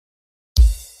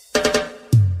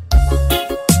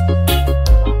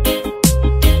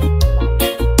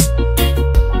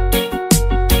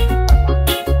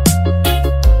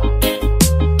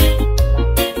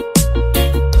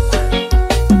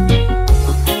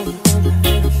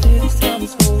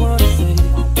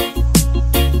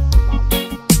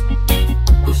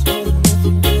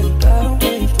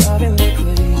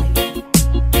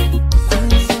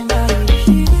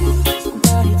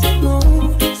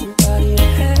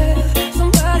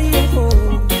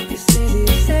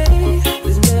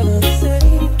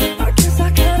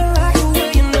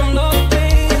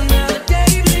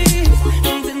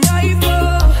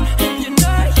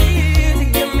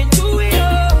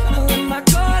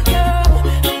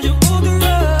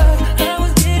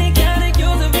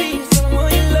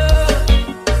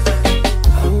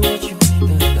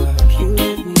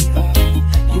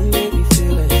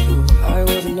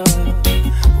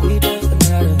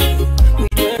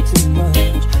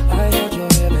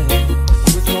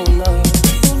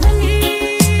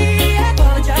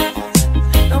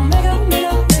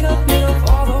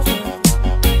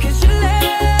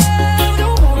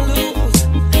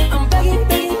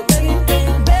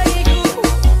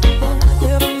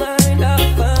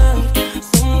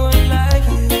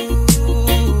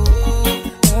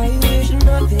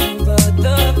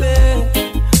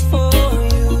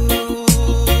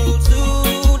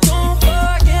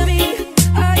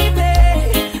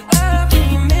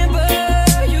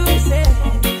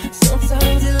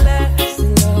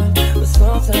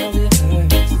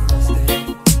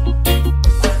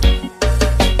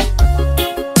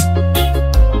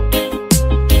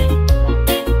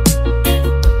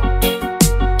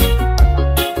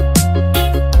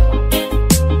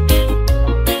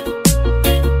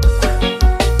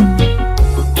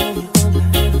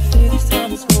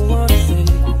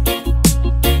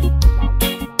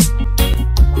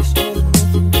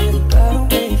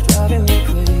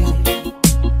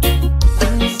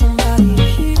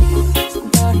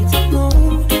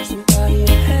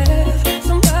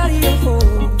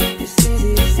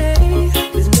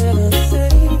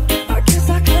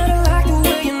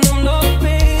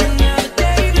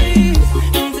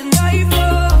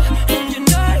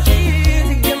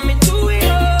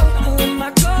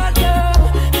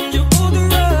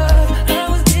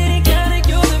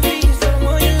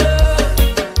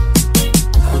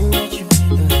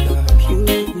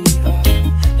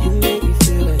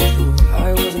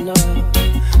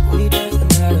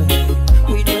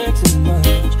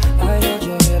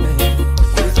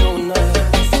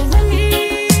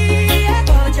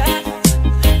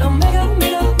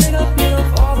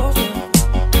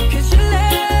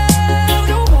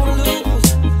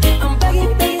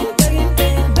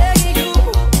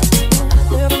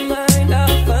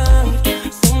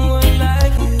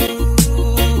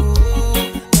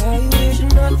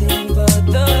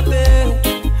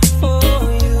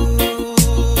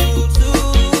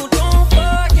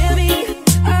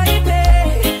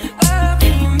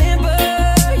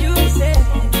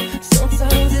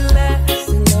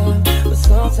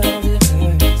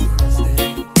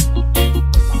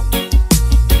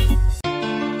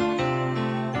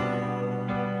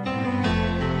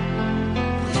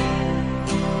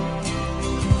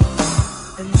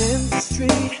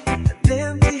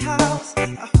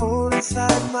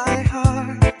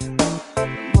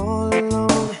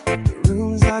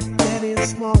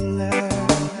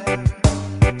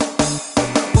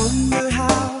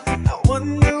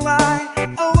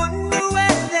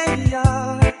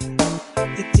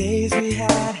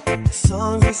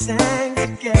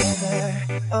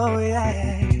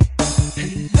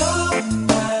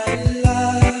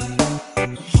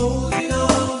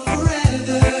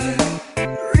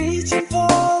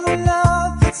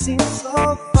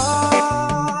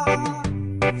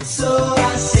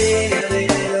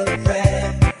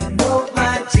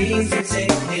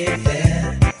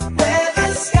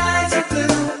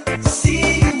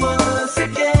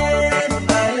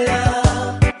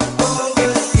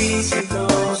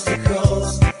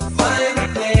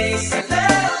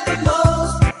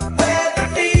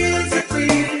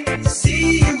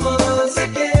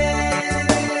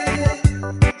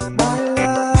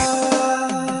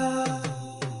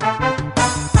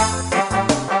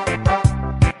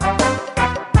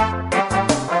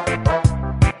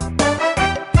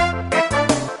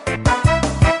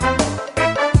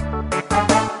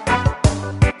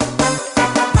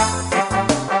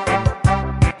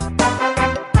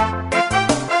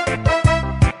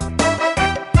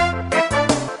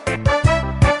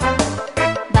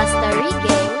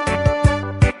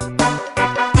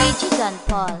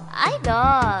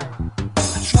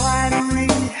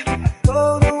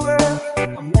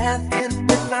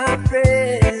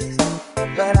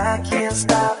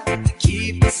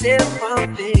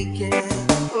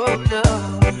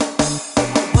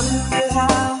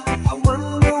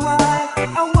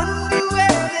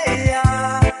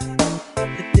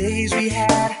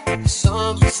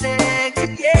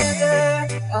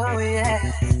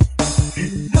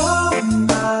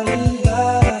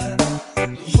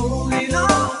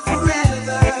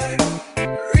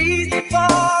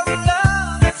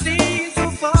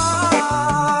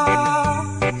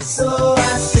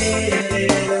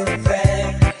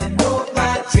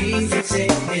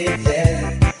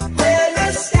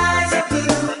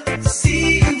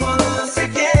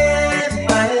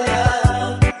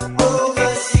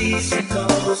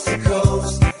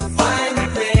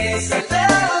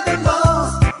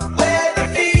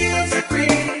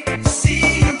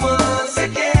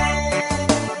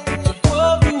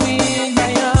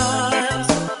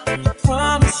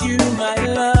you, my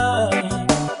love,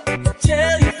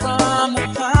 tell you from the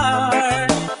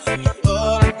heart, you're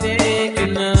I'm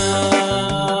thinking of.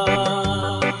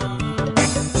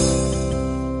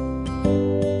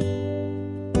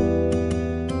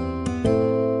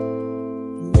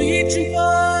 Reaching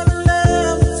for the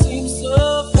love that seems so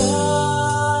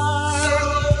far.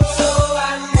 So I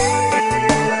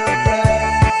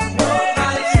know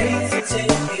my dreams will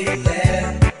take me there,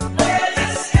 where the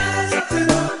skies are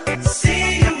blue. See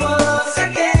you once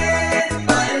again,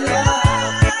 my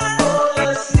love.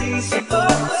 Overseas,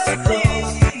 overseas,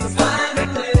 find a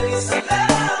place I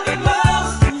love the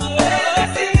most, where the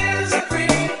fields are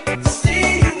green. See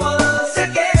you once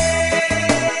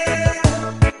again,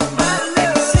 my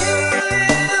love. Sing a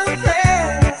little prayer,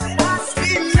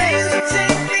 sweet dreams will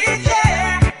take me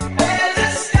there, where the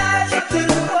skies are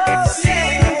blue. See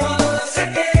you once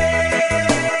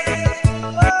again.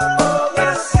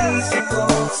 Overseas,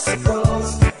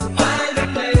 supposed find a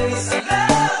place I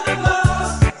love the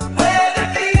most, where the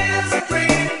fields are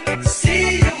green. See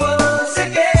you once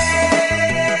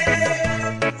again,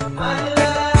 my love.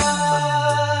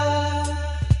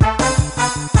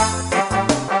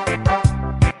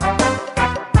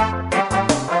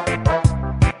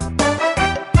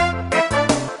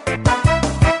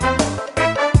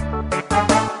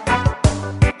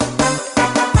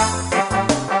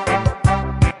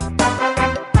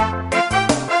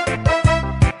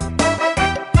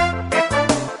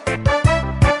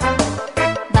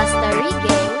 Basta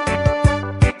Reggae,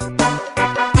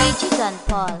 DJ John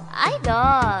Paul,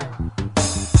 Idol.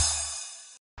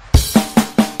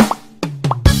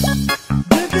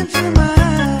 Look into my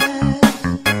eyes,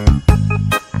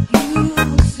 you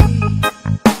will see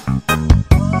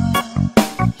what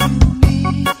you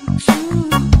mean to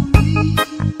me.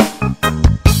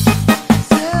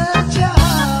 Such a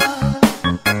heart,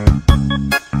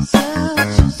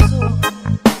 such a soul.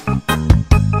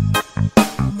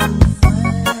 When you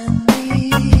find me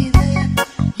there,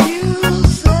 you'll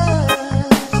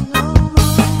search no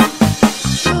more.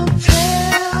 Don't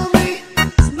tell me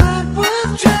it's not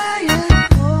worth trying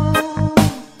for.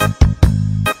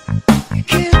 You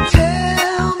can't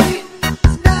tell me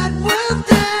it's not worth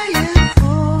dying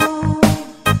for.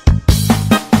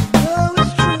 Oh,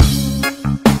 it's true.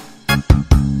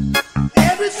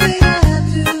 Everything I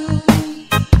do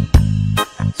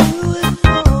it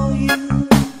for you.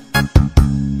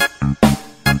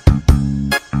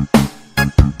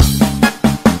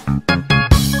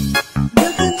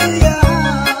 Look into your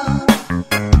heart,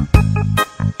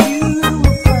 you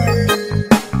will find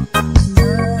there's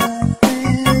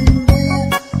nothing there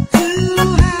to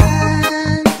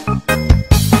hide.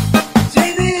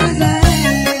 Take me as I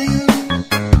am,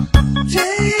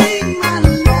 take my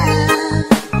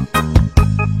life,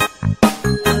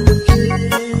 and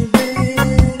give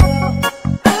it all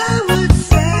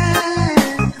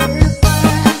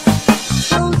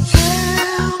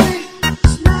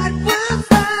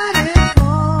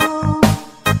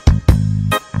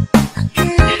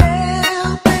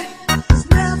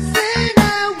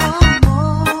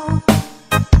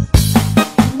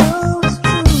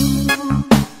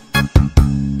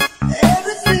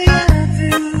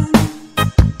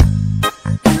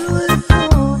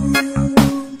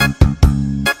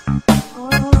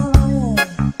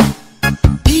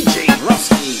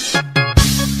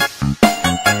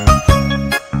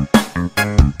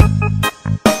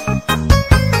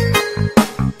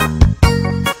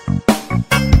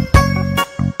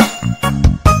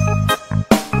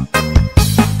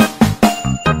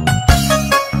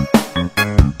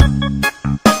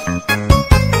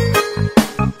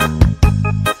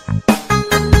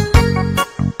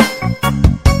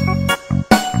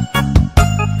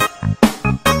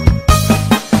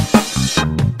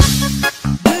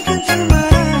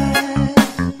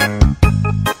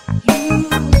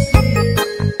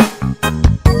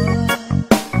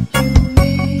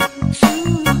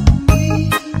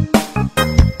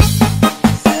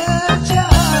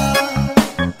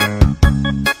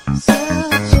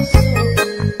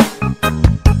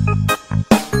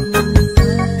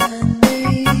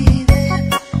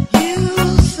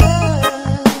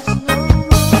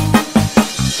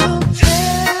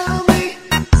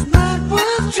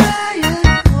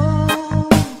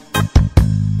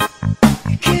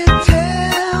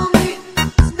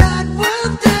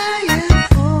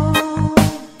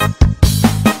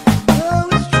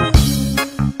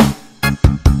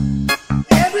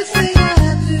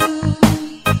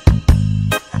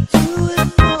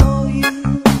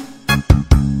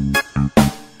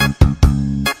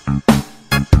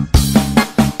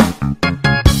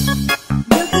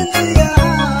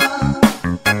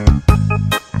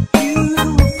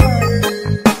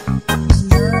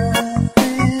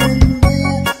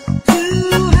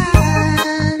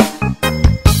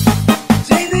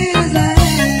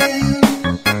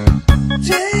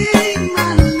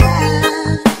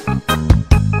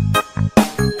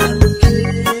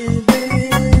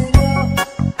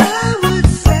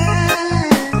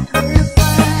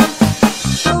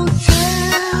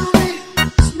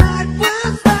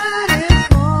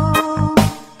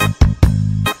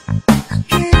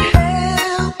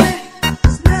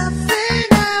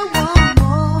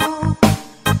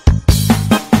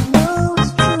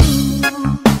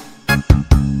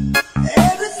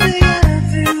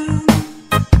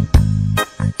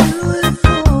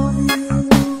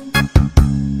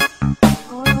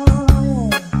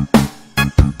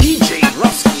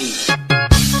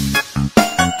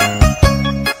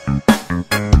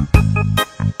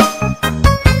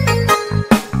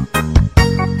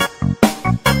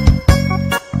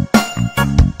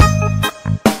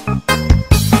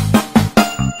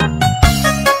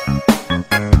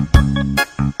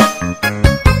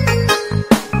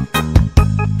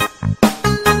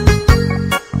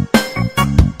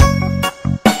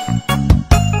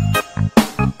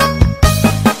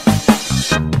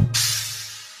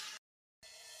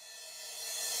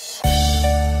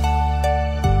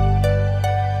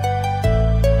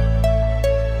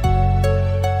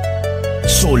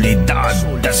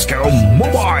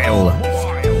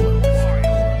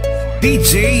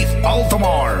DJ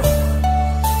Altamar.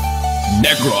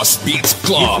 Negros Beats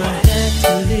Club. If I had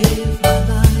to live my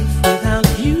life without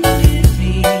you near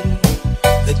me,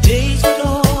 the days would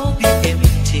all be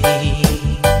empty.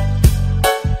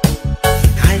 The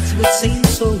nights would seem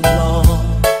so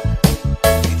long.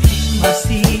 With you I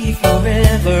see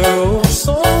forever oh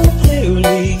so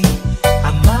clearly.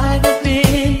 I might have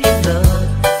been in love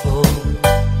before,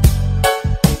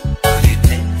 but it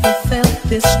never felt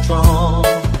this strong.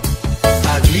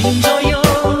 Our dreams are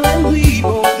young and we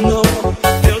both know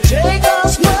they'll take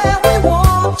us where we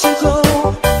want to go.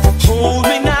 Hold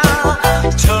me now,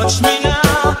 touch me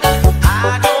now.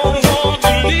 I don't want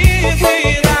to live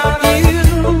without you.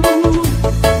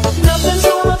 Nothing's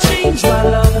gonna change my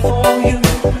love for you.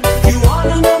 You ought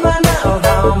to know by now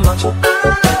how much I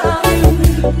love you.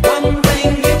 One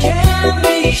thing you can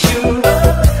be sure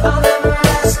of, I'll never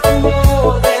ask for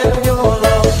more than your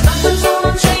love. Nothing's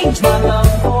gonna change my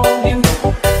love for you.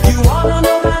 You ought to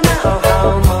know by now how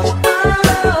much I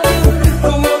love you.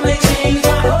 The world may change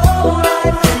my whole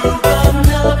life through, but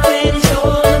nothing's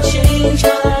gonna change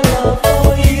my love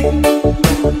for you.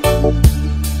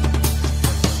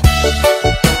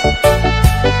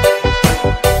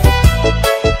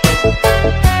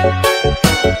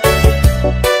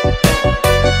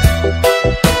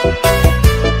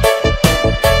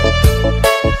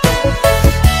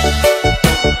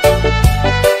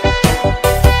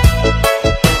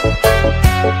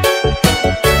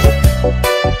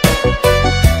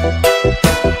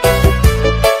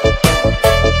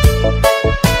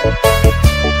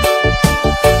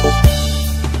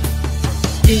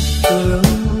 If the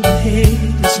road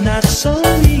ahead is not so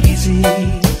easy,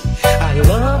 I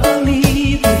love to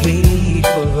leave the way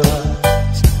for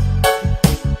us.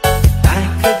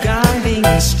 Like a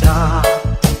guiding star,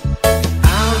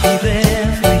 I'll be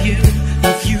there for you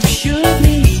if you should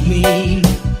need me.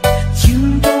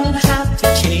 You don't have to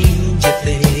change a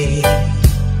thing.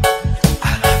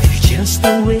 I love you just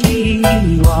the way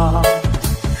you are.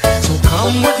 So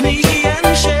come with me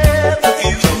and share the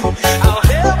view. I'll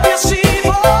help you see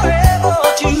forever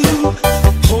too.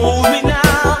 Hold me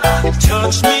now,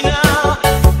 touch me now.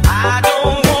 I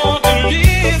don't want to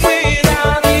live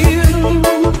without you.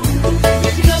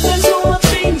 Nothing's gonna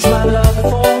change my love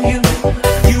for you.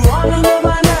 You ought to know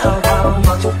by now how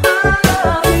much I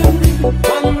love you.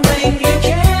 One thing you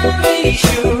can be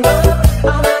sure of,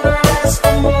 I'll never ask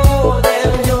for more than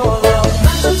your love.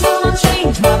 Nothing's gonna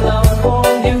change my love for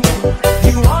you.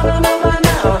 You ought to know by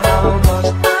now how much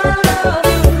I love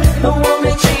you. No one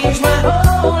may change my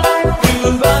whole life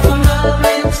through, but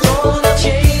nothing's gonna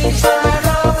change my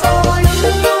love for you.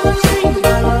 Nothing's gonna change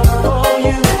my love for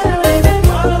you. You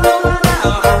ought to know by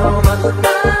now how much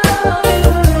I love you.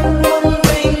 One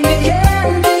thing you can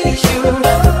be sure of,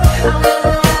 I'll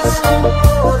never ask for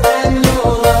more than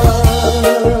your love.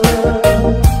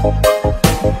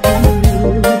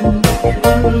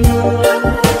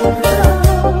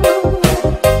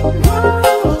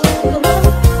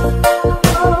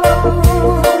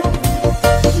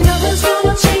 Nothing's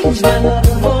gonna change my love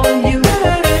for you.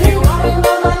 You ought to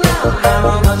know by now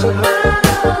how much I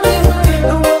love you.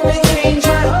 The world may change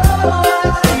my whole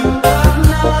life through, but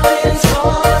nothing's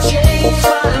gonna change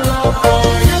my love for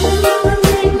you. Nothing's gonna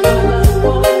change my love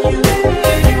for you.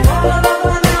 You ought to know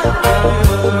by now how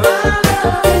much I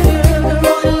love you.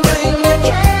 One thing you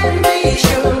can be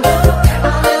sure of,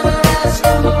 I'll never ask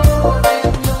for more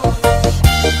than your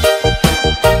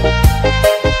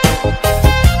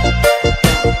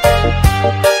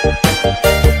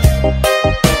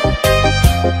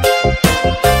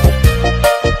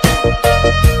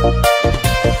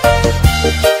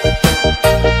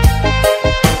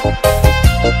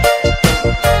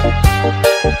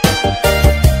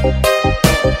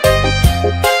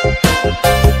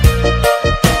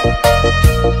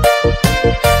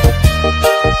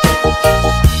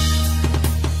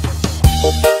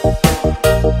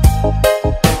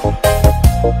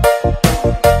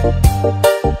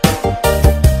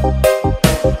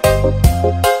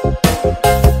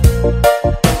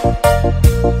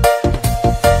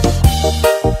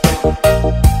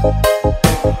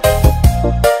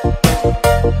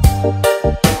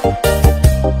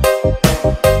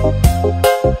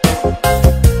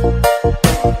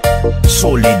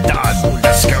Solidad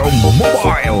Disco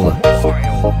Mobile.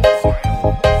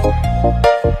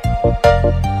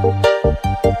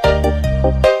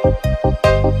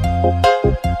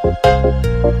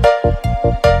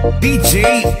 DJ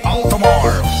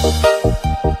Altamar.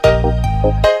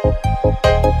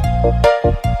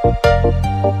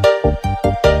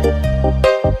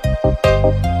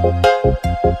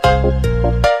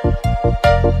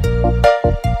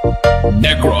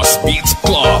 Negros Beats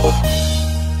Club.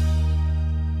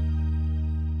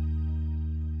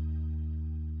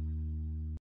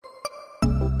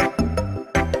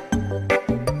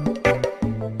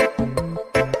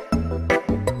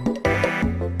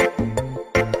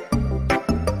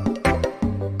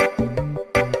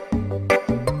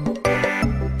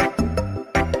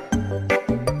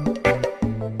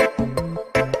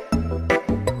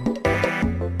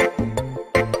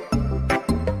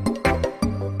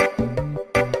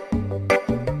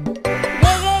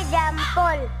 Reggae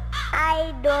Jampol,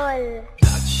 idol.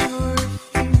 Not sure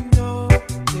if you know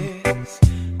this,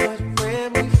 but when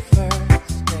we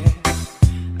first met,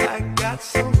 I got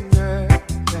so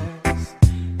nervous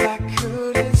I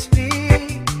couldn't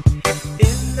speak.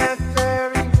 In that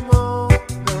very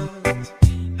moment,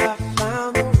 I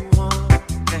found the one,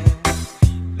 and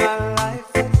my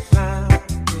life had found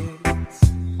its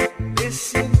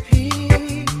missing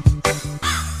piece.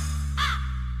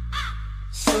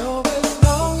 So as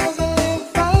long as I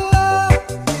live, I love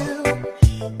you.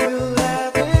 Will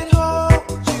have it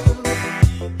hold you.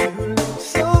 You look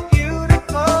so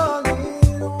beautiful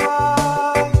in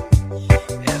white.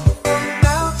 And from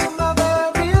now to my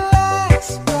very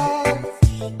last breath,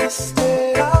 this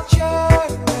day I'll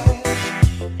cherish.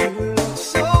 You look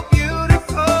so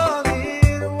beautiful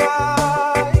in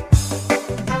white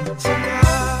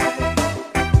tonight.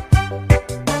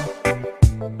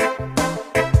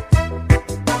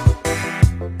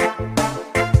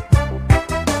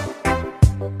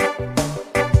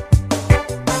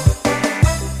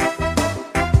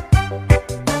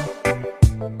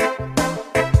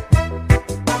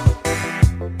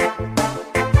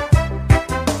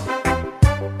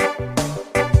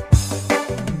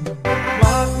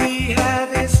 What we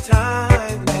have is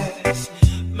timeless.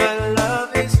 My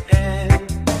love is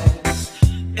endless.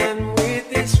 And with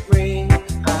this ring,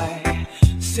 I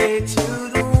say to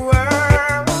the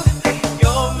world,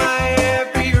 you're my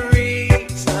every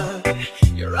reason.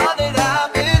 You're all that I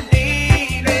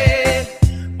believe in.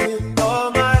 With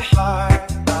all my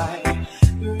heart, I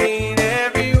mean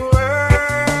every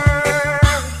word.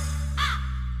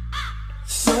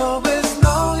 So as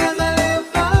long as I live,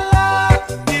 I love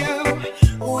you.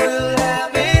 Will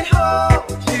have it hold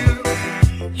you.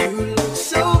 You look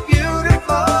so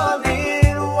beautiful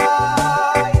in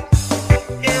white.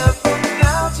 And from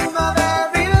now to my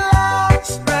very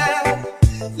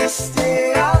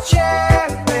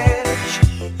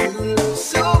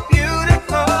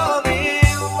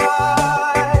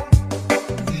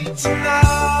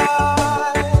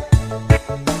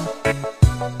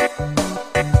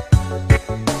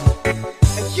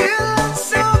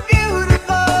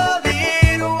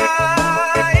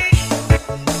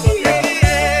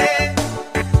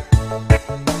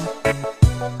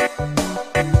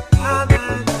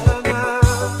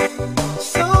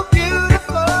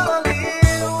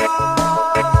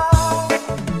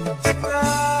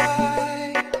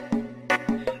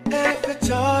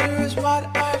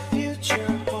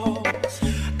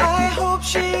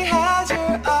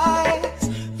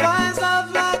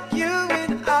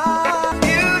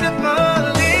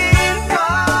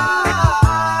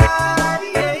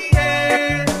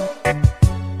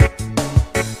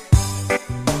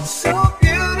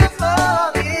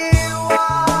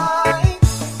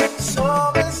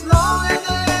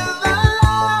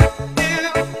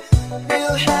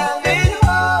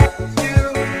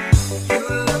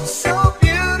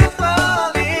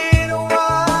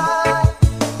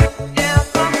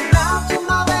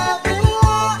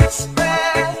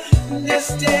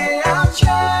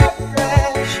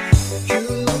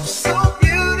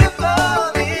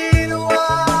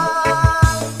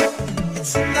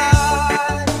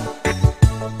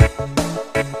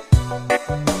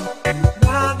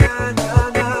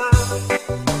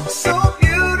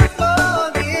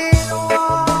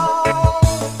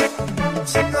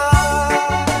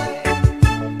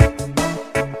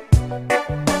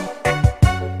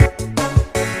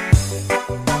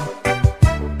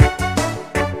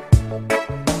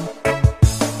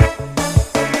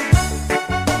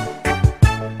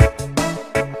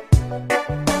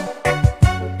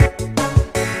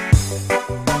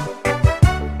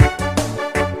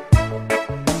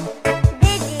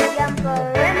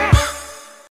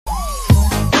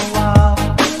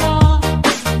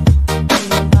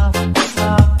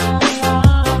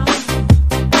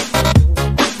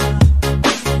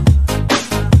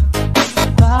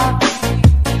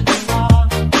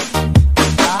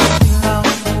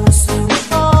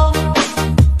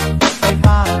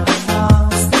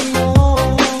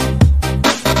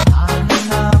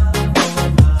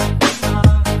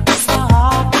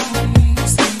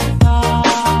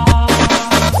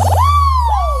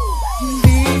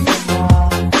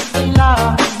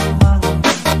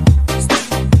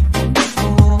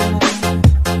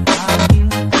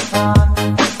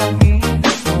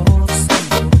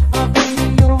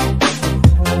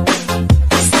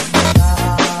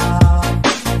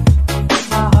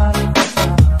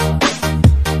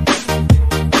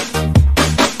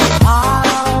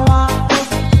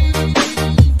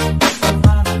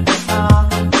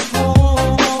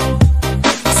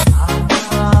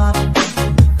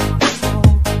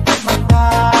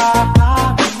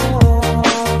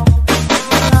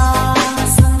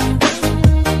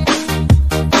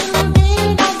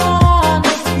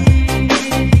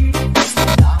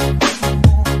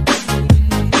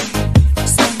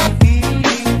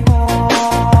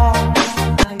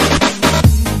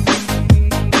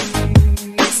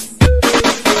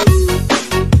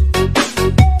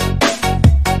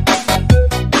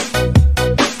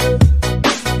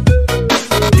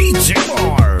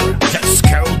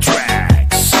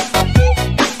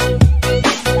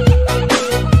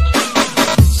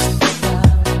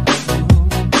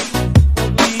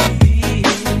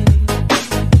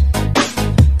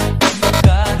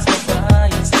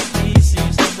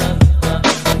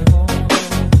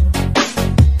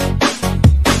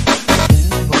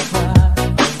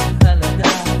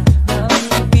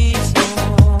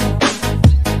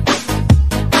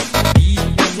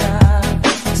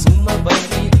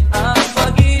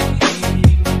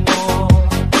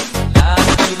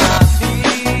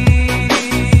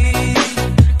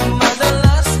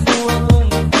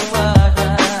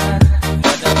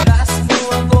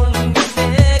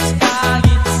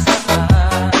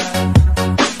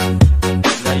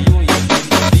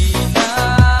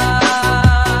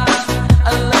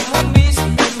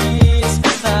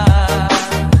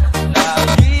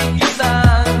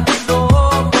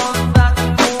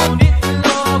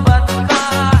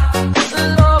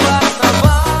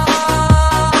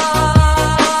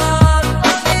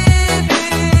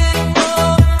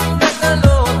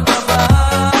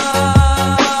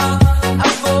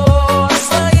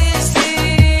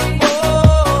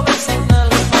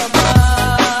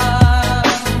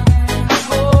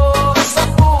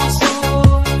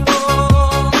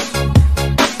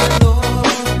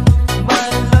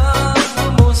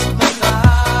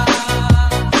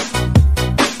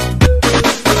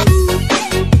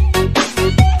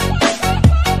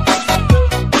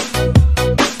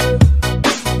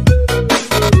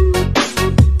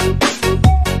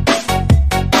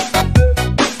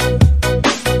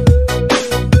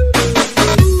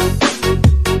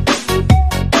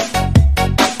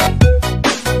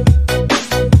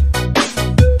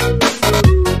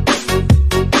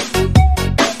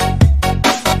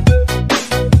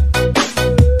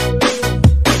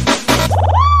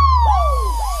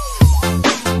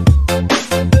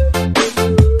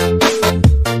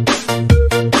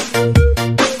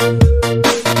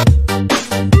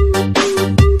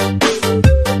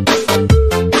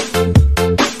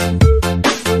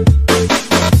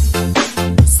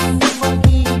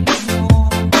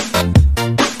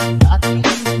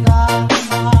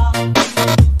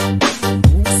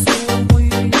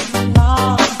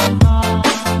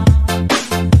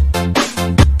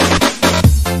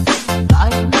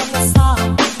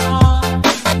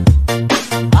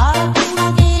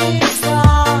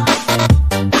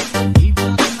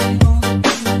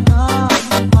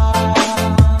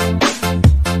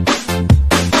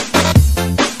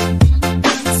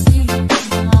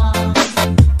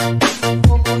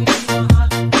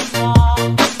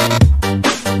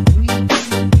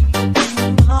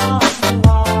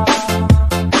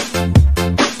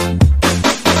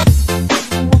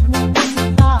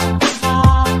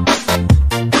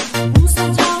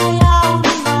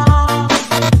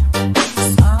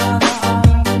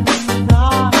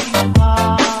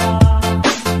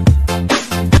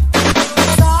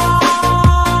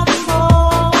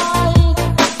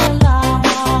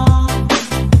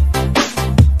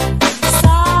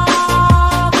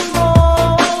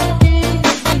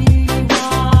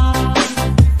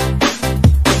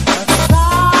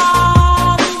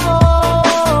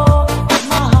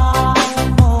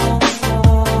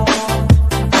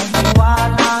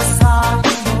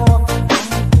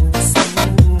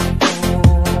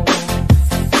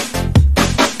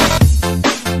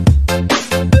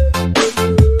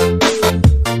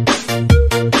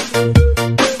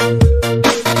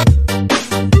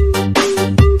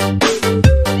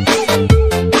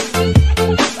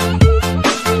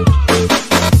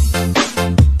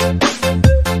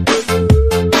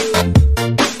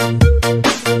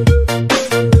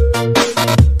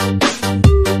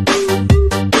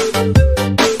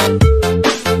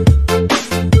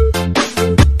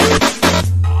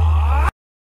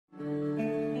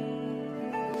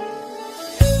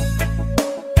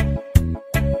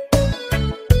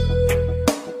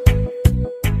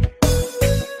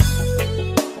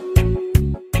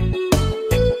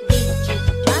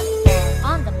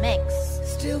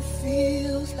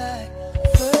like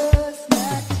first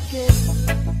night together.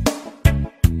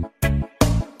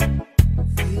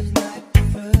 Feels like the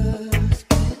first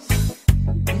kiss.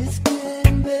 It's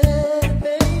getting better,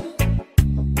 baby.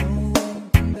 No one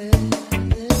can better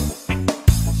this.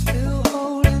 Still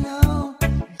holding on,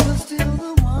 you're still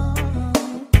the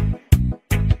one.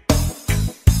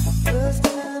 First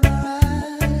time our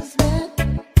eyes met,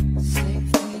 same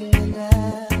feeling I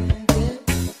get.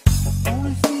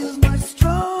 Only feels much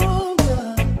stronger.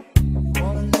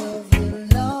 Wanna love you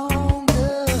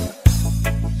longer.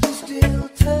 You still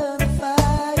turn the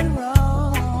fire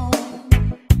on.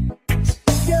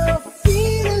 If you're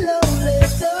feeling lonely,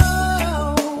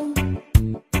 don't.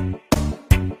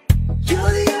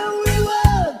 You're the only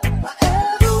one I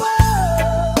ever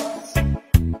was.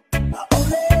 I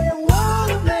only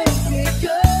wanna make it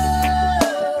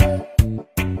good.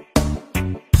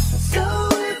 So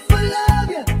if I love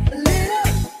you a little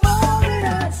more than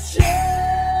I should,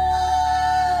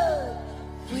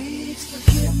 please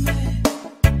forgive me.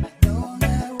 I know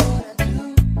not what I do.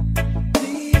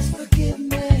 Please forgive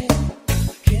me.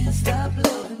 I can't stop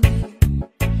loving you.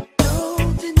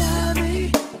 Don't deny me.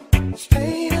 This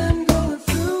pain I'm going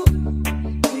through.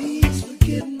 Please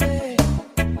forgive me.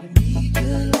 I need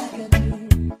you like I do.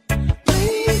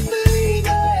 Please believe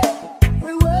me.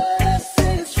 Every word I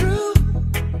say is true.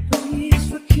 Please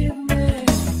forgive me.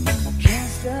 I can't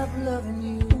stop loving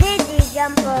you. Digi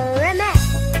Jumper Remix.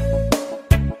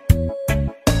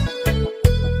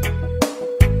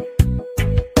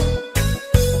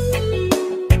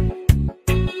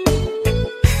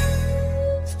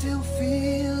 Still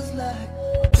feels like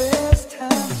the best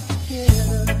times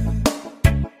together.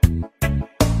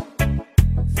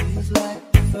 Feels like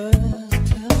the first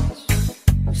touch.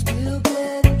 We're still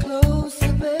getting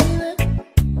closer, baby.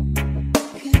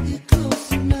 Can't get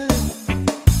close enough.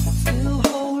 Still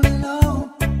holding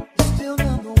on. You're still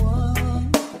number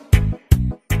one.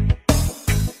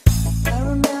 I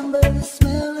remember the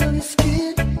smell of your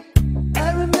skin. I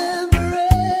remember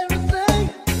everything.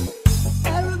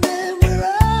 I remember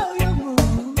all your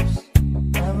moves.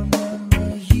 I remember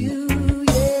you,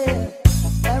 yeah.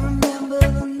 I remember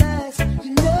the nights,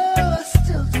 you know I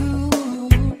still do.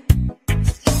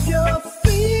 If you're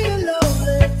feeling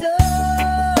lonely,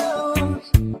 don't.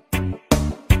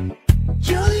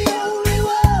 You're the only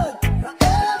one I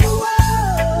ever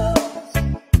was.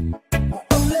 I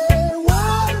only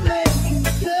wanna make you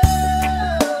good.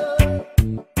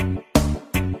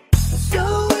 So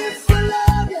if I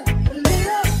love you a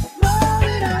little more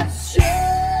than I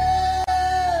should,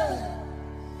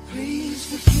 please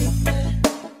forgive me.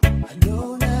 I know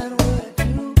not what I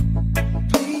do.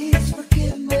 Please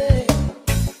forgive me.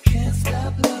 Can't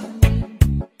stop loving you.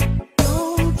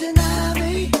 Don't deny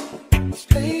me. This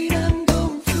pain I'm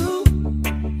going through.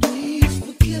 Please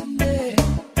forgive me.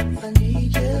 I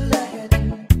need you like I do.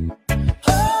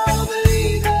 Oh,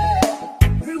 believe me.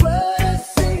 Every word I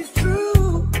say is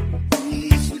true.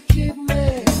 Please forgive me.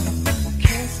 I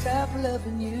can't stop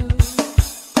loving you.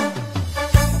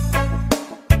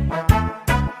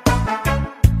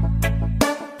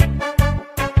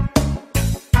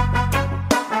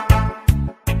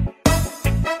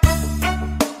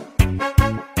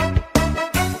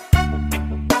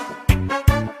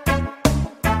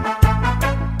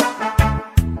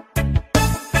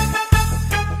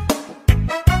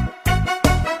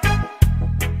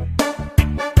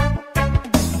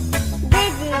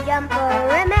 Digi Jumper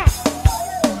Remix.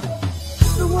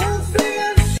 The one thing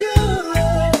I'm sure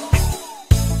of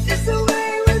is the way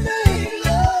we make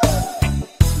love.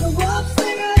 The one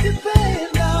thing I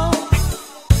depend on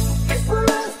is for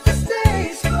us to stay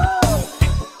strong.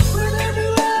 With every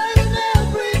word and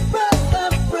every breath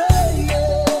I'm praying.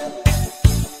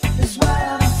 That's why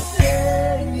I'm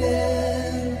saying yeah.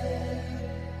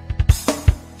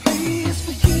 Please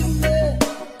forgive me.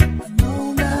 I know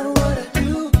not what I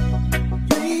do.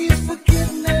 Please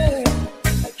forgive me.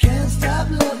 I can't stop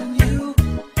loving you.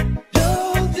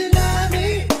 Don't deny me.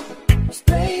 This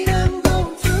pain I'm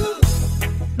going through.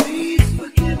 Please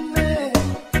forgive me.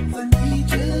 If I need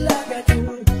you like I do.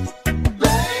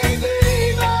 Baby,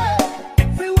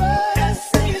 every word I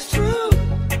say is true.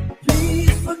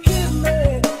 Please forgive me.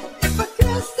 If I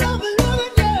can't stop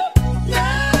loving you,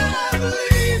 now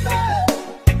believe me.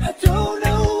 I don't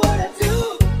know what I do.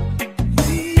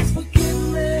 Please forgive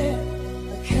me.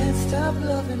 I can't stop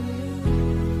loving you.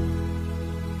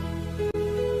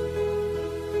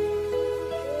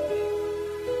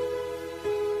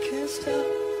 Can't stop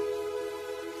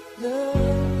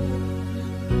loving.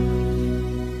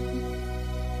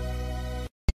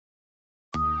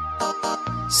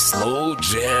 Slow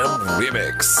Jam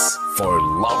Remix for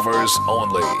lovers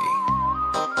only.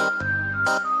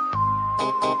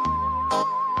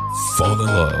 Fall in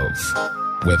love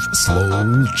with Slow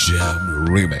Jam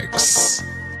Remix.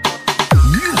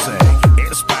 Music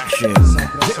is passion.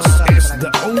 This is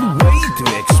the only way to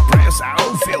express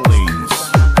our feelings.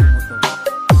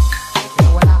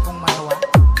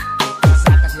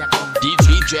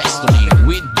 DJ Destiny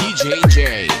with DJ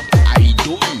J.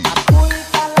 Idol. Ako'y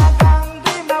talagang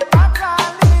di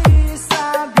mapakali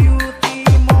sa beauty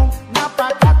mo.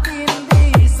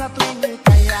 Napakatindi sa tuwing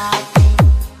ika'y aking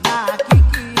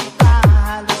nakikita.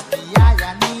 Halos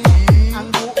diyayanin ang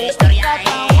buong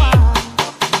katawan.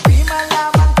 Di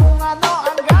malaman kung ano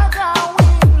ang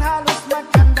gagawin. Halos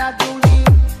magkandadulin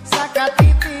sa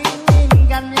katitingin.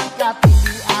 Ganyang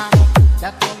katilian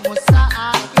dating mo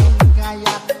sa akin.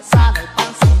 Kaya sana'y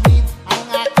pansinin ang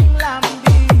aking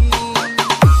lambing.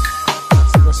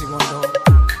 Segundo,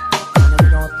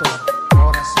 minuto,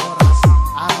 oras-oras,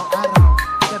 araw-araw,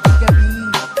 gabi-gabi,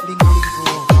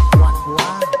 linggo-linggo,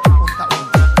 buwan-buwan, taon-taon.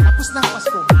 Tapos ng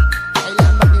Pasko,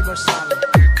 kailan mag-anniversary?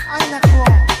 Ay nako!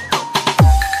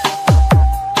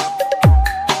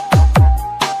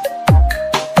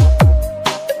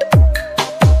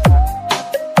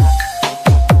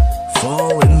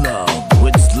 Fall in love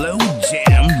with Slow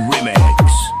Jam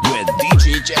Remix with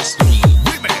DJ Destiny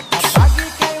Remix. Kapag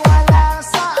ika'y wala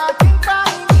sa aking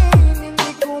pahingin, hindi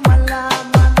ko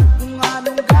malaman kung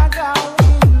anong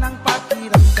gagawin. Ang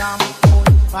pakiramdam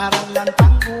ko'y parang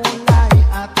lantang gulay.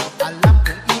 At alam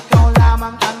kong ikaw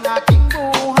lamang ang aking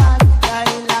buhay.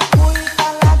 Dahil ako'y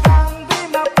talagang di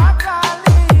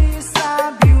mapakali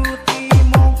sa beauty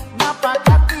mo.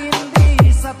 Napakatindi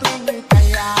sa tuwing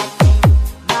ika'y aking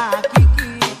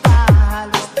nakikita.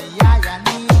 Halos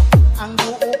diyayanin ang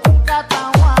buo kong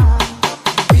katawan.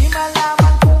 Di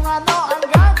malaman kung ano ang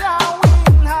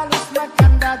gagawin. Halos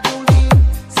magkandadulin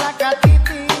sa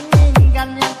katitingin.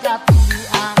 Ganyang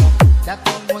katilian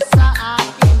dating mo sa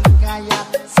akin. Kaya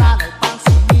sana'y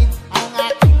pansinin ang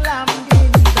aking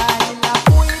lambing. Dahil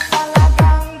ako'y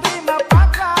talagang di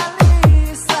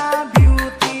mapakali sa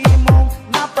beauty mo.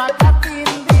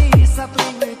 Napakatindi sa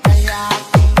tuwing ika'y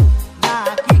aking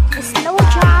nakikita. Slow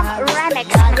Jam Remix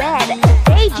with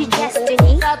DJ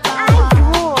Destiny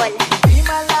Idol. Di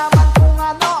malaman kung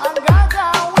ano ang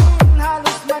gagawin.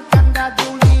 Halos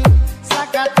magkandadulin sa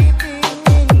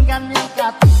katitingin. Ganyang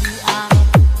katilian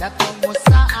dating mo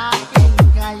sa akin.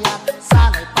 Kaya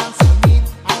sana'y pansinin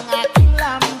ang aking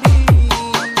lambing.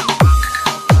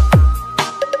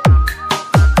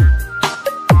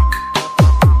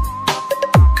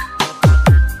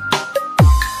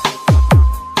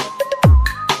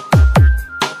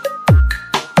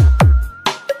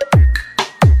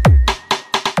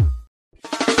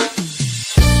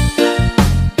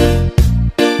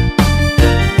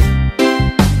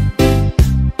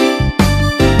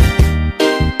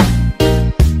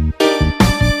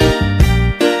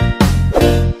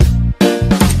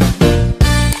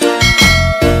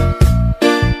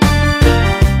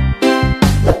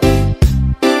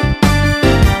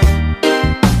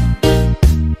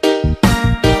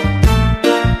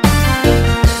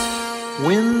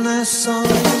 When I saw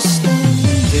you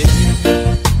standing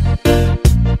there,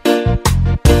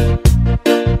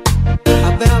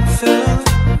 I about fell off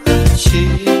the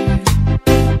chair.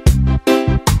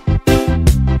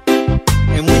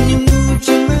 And when you moved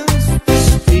your mouth to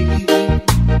speak,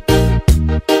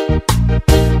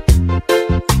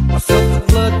 I felt the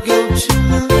blood go to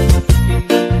my feet.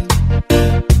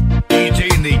 DJ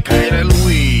Nicaira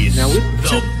Luis. Now it The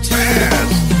took best.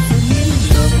 for me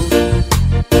to know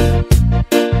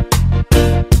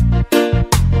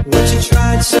what you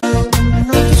tried so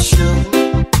not to show.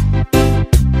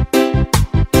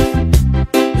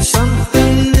 There's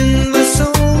something in my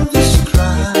soul just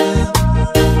cry.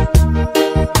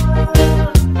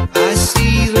 I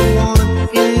see the one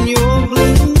in your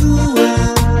blue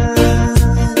eyes.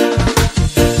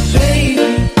 Baby,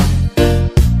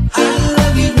 I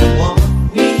love you to want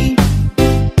me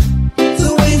the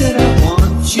way that I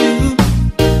want you,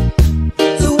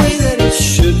 the way that it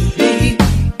should be.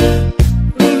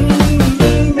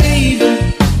 Baby,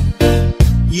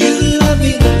 you love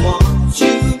me to want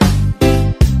you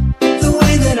the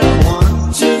way that I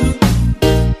want to.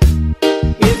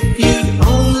 If you'd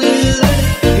only let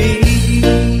me.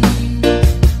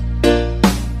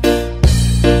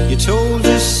 You told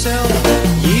yourself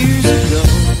years ago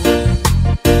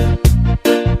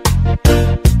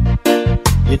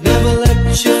you'd never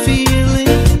let your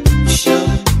feelings show.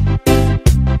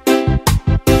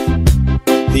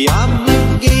 The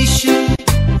obligation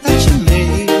that you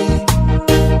made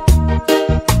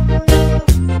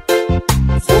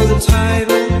for the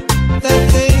title that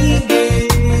they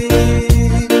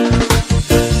gave.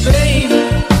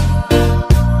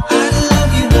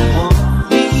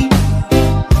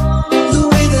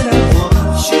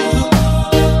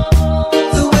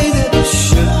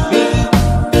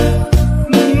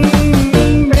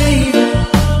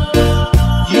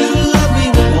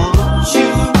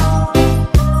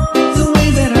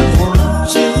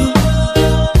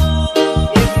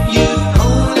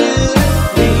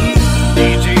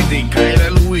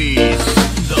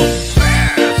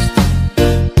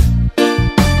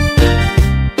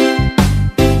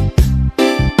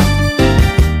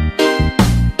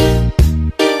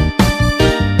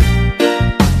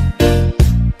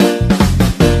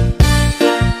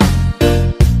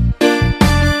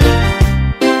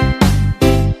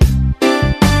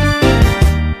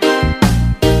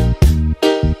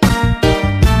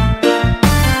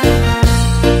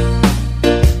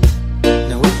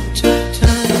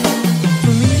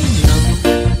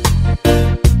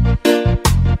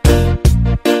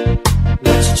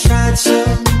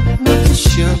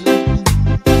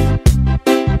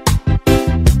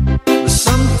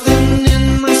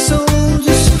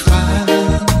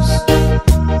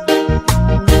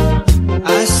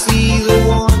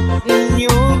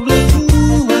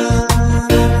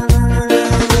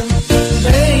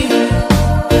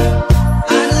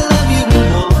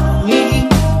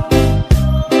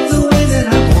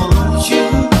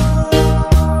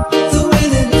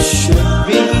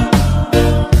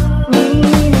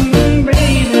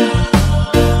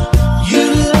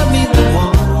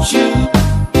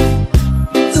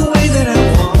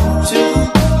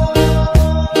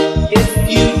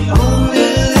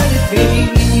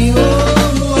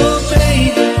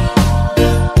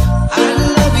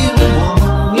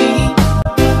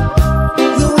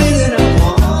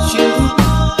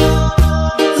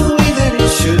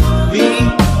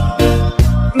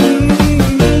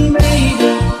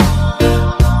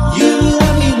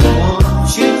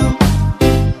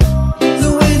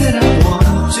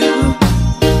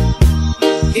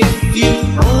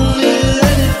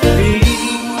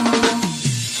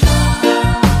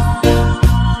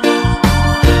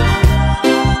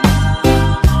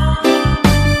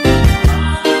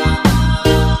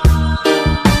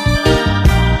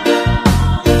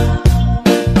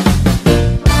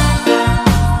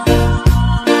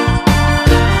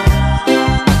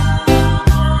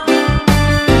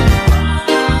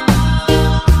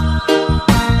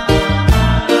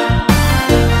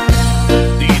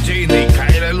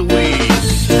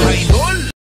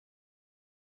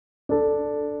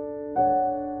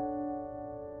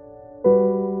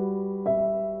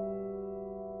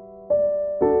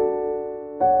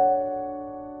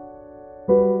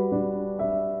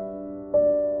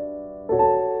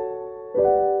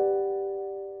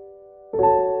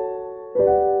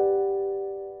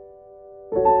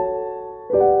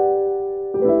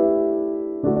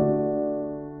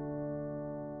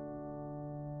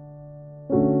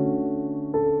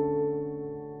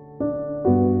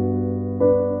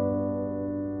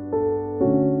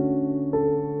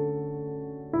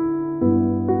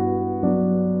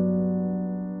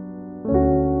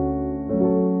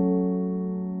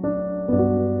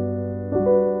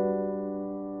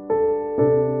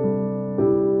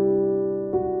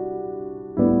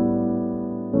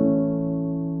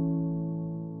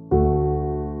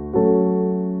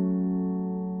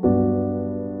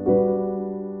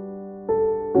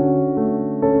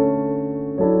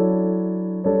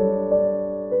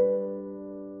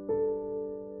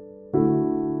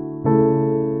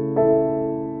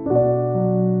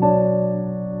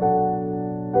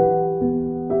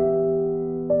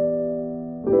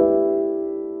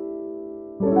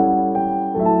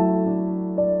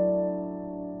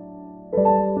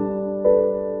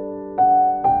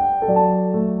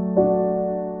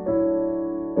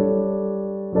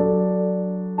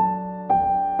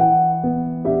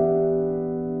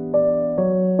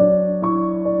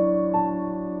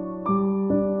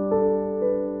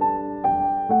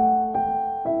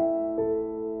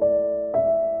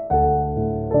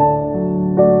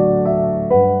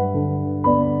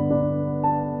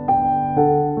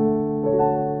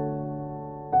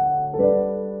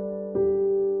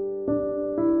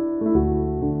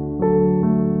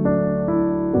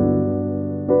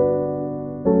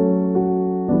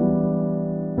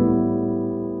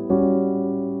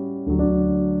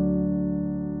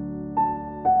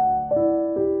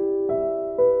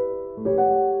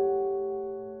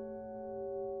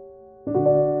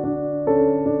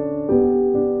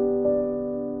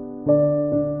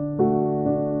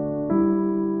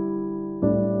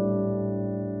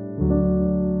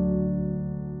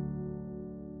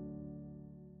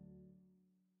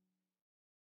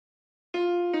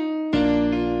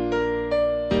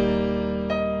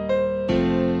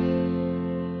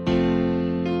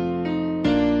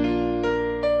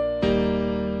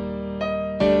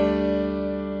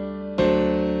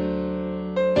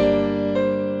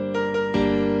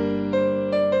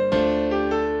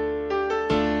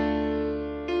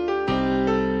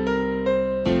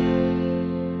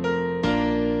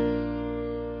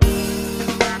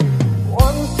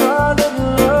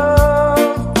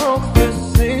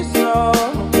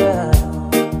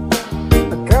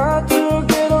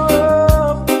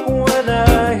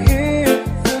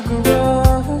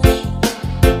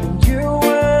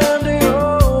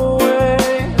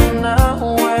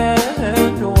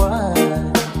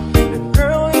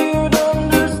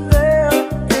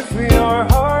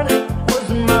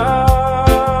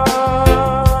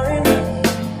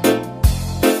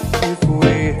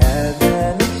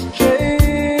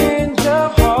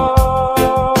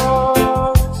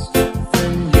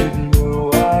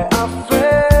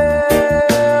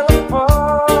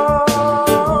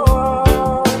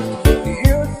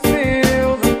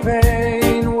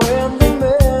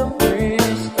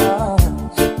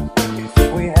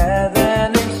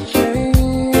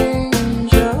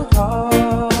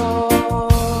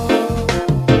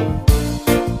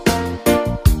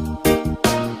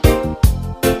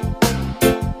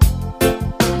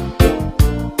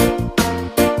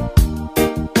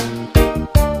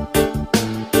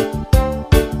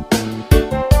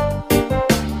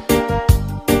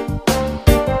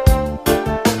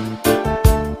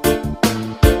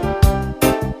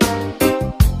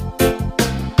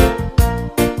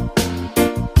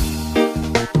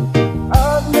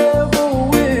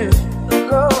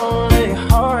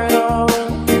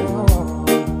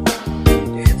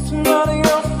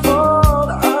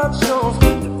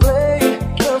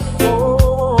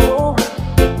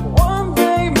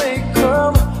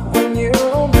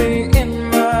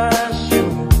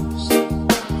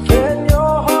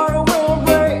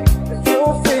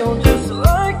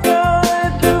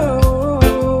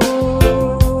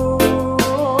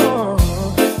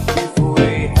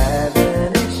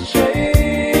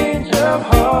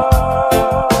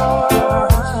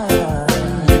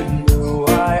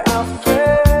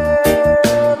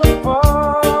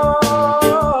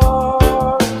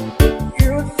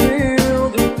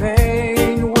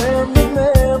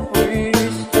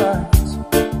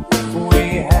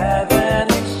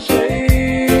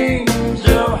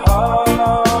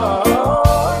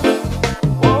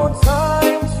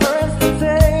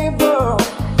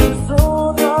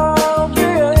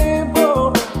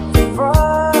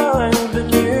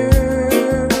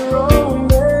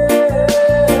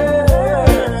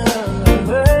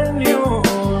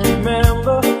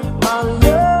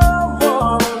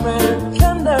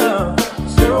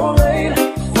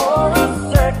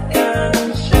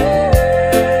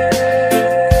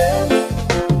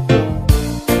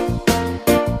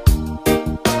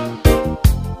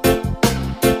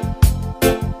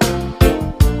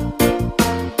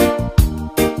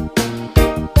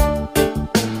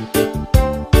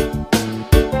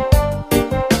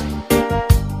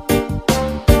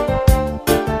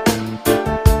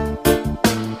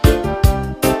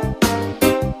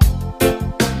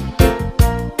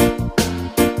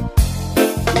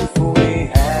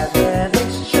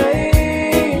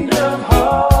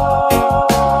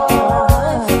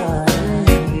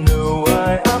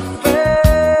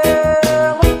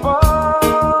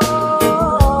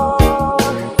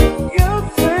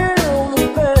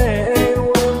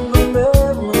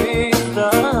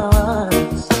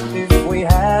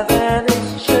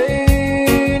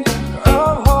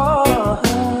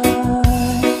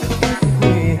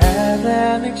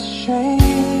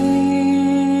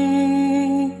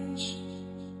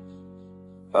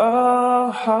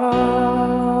 heart.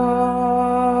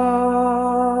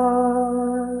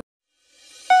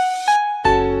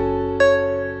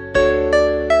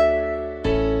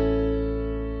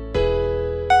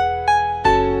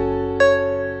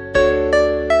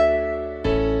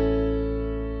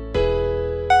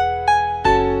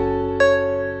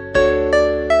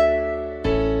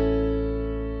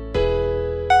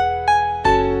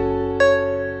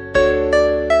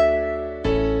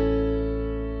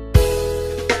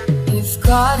 If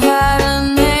God had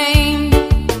a name,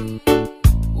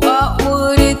 what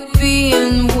would it be,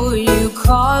 and would you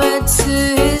call it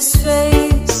to his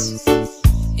face?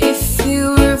 If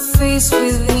you were faced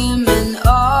with him and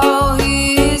all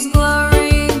his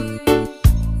glory,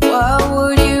 what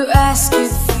would you ask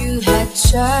if you had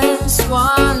just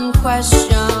one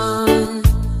question?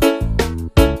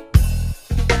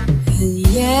 And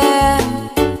yeah,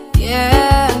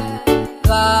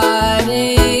 God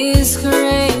is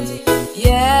great.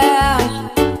 Yeah,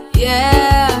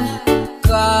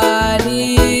 God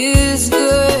is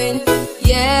good.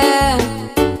 Yeah.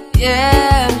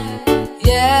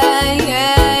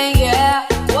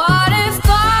 What if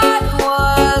God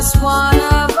was one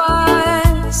of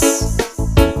us?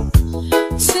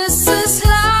 Just as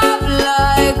love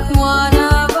like one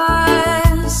of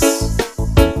us.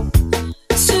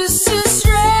 Just a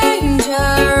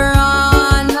stranger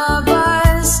on the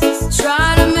bus,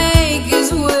 trying to make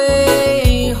his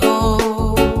way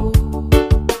home.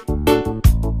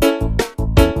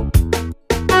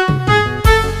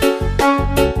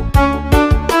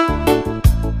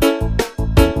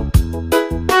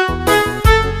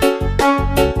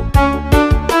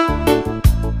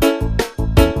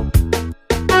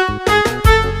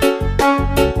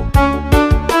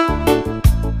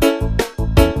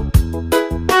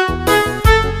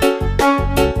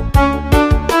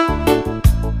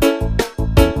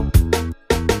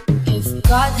 If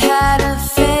God had a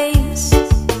face,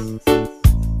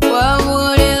 what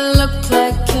would it look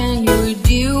like? And would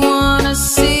you wanna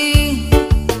see?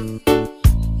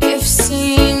 If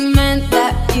seeing meant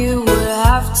that you would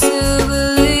have to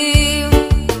believe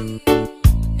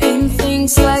in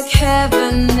things like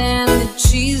heaven and the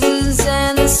Jesus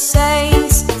and the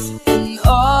saints and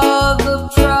all the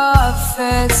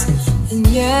prophets. And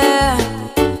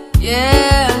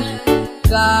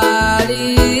God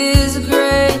is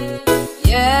great.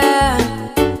 Yeah,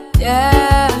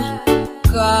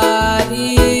 God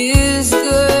is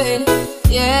good.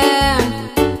 Yeah.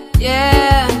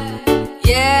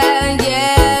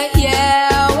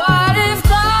 What if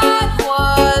God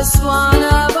was one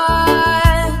of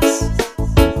us?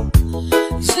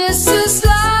 Just as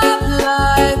love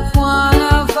like one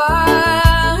of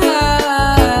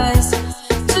us.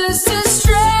 Just a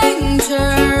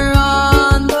stranger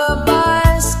on the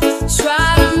bus,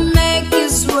 trying to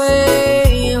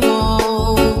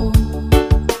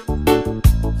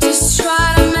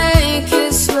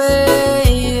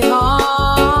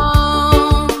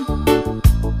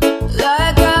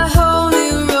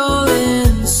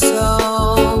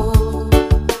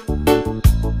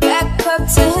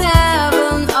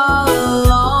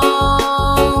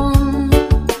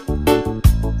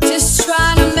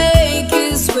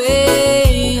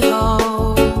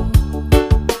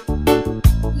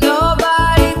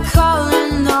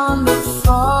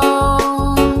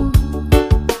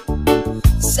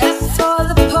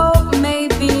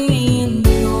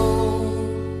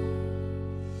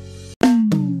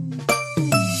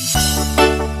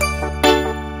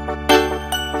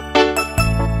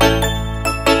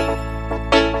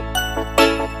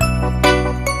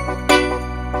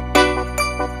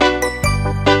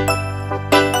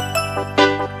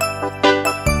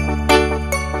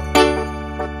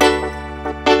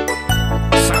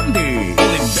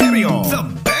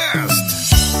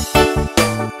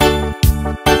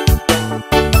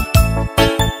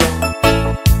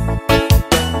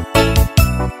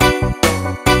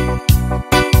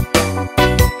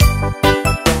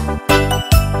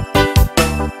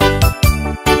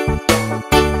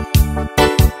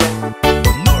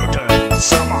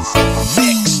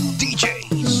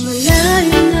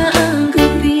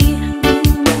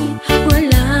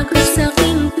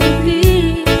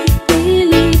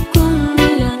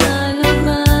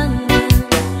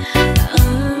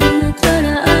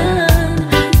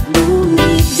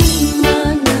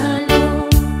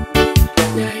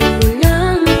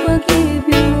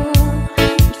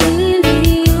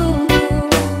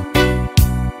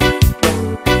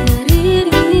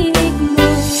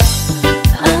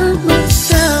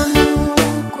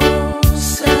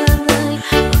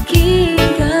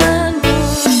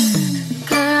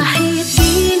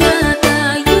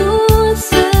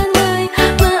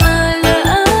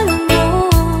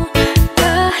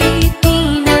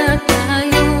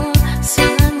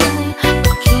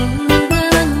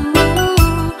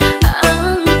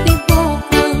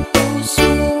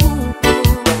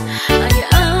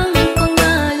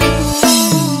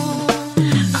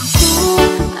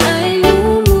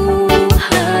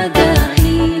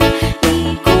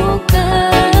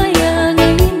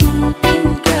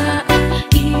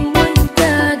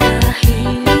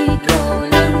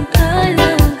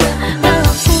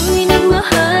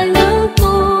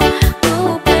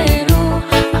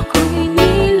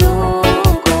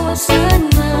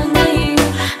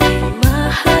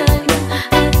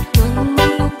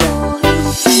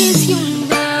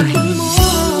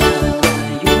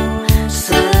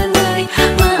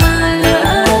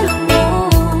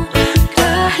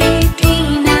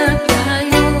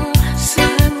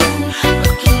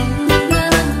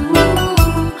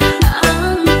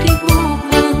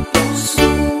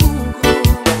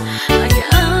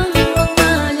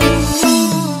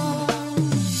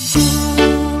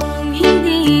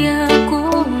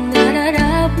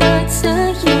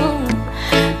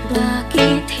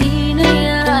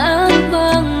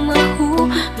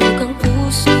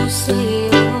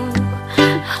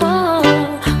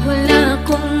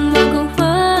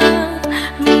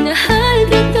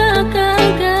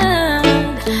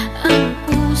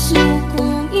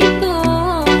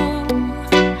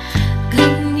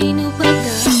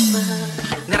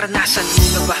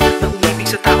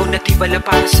pala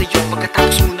para sa'yo.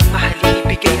 Pagkatapos mo nang mahalin,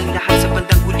 ibigay ang lahat sa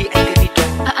bandang huli ay ganito.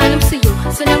 Aalam sa'yo,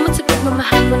 salamat sa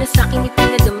pagmamahal mo na sa'kin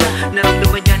ipinadama.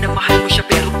 Naramdaman niya na mahal mo siya,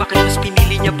 pero bakit mas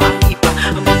pinili niya pa ang iba?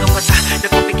 Ang mga mata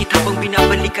napapikit habang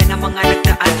binabalikan ang mga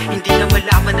nagdaan. Hindi na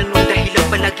malaman anong dahilan,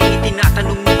 palagi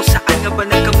itinatanong mo kung saan nga ba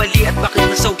nagkamali. At bakit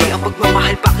nasawi ang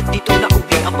pagmamahal, bakit dito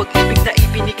nauwi ang pag-ibig na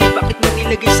ibinigay? Bakit mo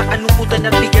nilagay sa kanungutan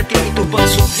at bigatin? Ito bang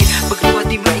suki? Pagluwa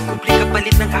di maikubli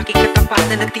kapalit ng aking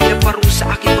katapatan, at tila parusa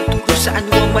aking pagturo sa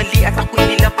ano ang mali. At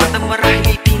ako'y nilapatan marahil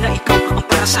hindi na ikaw ang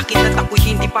para sa'kin at ako'y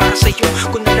hindi para sa'yo.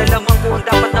 Kung nalalaman ko ang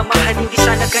dapat na mahal, hindi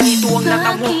sana ganito ang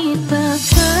lata mo. Bakit ba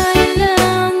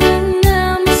kailangan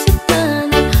na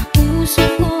masaktan ang puso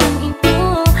kong ito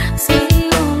sa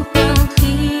iyong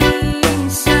paghinsan?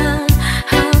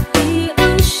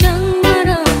 Hapian siyang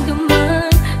maramdaman,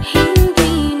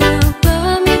 hindi na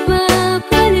ba may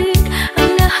babalik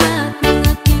ang lahat ng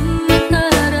ating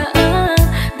nakaraan?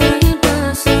 Dahil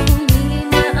ba sa huli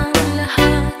na ang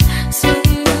lahat sa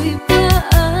iyo'y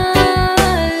paalam?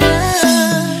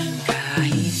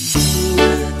 Kahit di na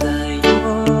tayo,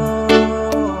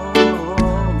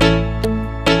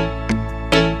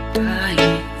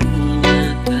 kahit di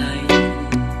na tayo,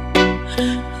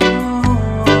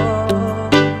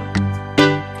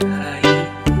 kahit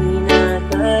di na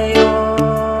tayo,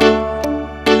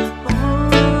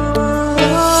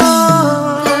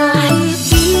 Kahit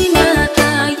di na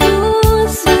tayo,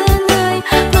 sana'y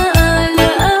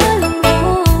maalaala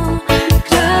mo.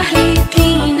 Kahit di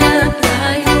na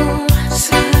tayo,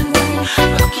 sana'y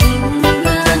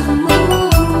pakinggan mo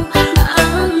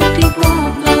ang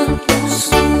tibok ng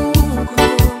puso ko,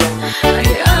 ay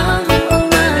ang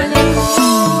pangalan mo.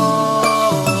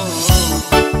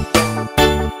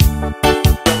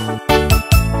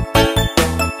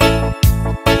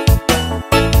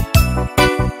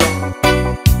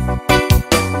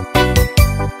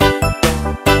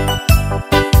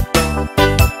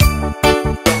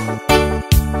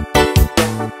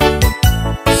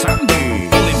 Sandy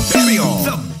Oliverio,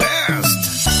 the best.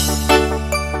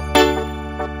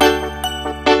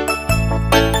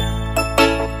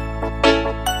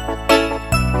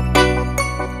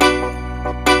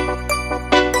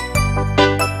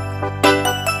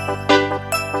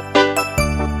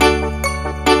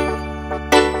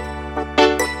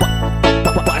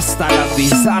 Basta la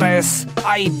Bizares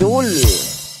Idol.